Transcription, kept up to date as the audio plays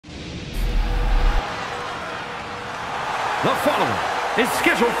The following is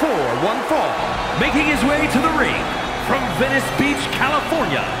scheduled for one fall, making his way to the ring from Venice Beach,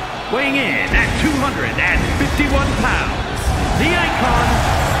 California, weighing in at 251 pounds, the Icon,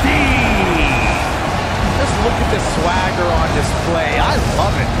 Steve. Just look at the swagger on display. I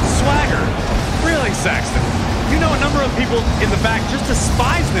love it. Swagger? Really, Saxton? You know a number of people in the back just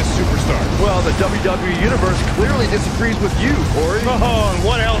despise this superstar. Well, the WWE Universe clearly disagrees with you, Corey. Oh, and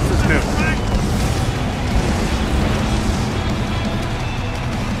what else is new?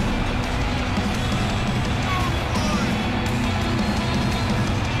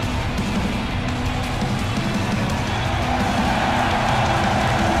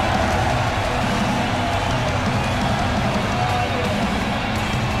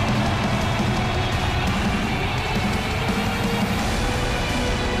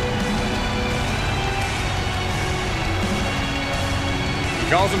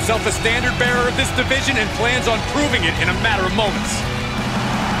 Calls himself the standard bearer of this division and plans on proving it in a matter of moments.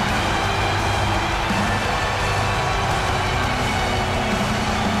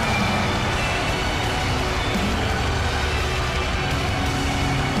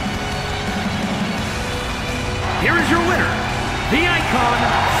 Here is your winner, the Icon,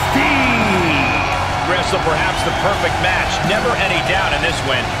 Steve. Wrestle perhaps the perfect match. Never any doubt in this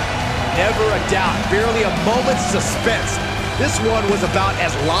win. Never a doubt. Barely a moment's suspense. This one was about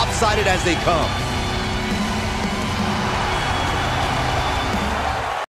as lopsided as they come.